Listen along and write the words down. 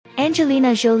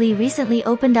Angelina Jolie recently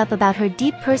opened up about her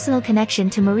deep personal connection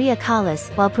to Maria Callas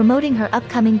while promoting her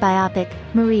upcoming biopic,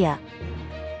 Maria.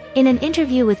 In an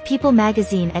interview with People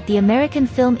magazine at the American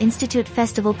Film Institute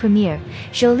Festival premiere,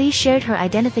 Jolie shared her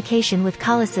identification with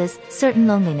Callas's certain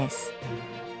loneliness.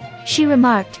 She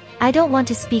remarked, "I don't want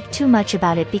to speak too much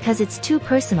about it because it's too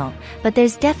personal, but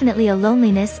there's definitely a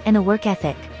loneliness and a work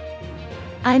ethic.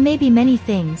 I may be many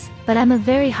things, but I'm a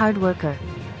very hard worker."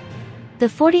 The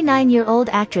 49-year-old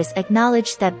actress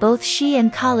acknowledged that both she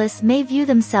and Callas may view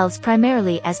themselves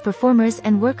primarily as performers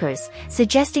and workers,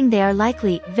 suggesting they are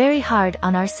likely very hard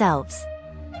on ourselves.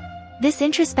 This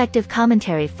introspective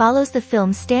commentary follows the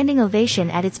film's standing ovation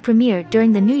at its premiere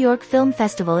during the New York Film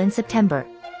Festival in September.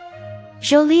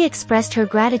 Jolie expressed her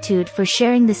gratitude for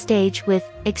sharing the stage with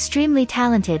extremely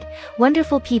talented,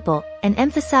 wonderful people, and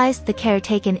emphasized the care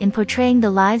taken in portraying the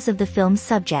lives of the film's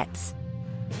subjects.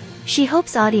 She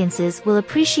hopes audiences will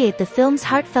appreciate the film's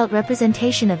heartfelt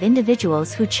representation of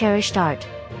individuals who cherished art.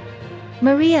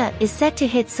 Maria is set to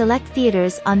hit select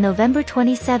theaters on November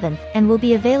 27 and will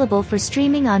be available for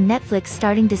streaming on Netflix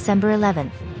starting December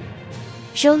 11.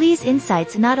 Jolie's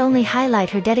insights not only highlight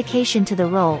her dedication to the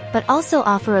role but also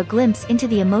offer a glimpse into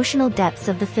the emotional depths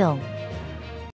of the film.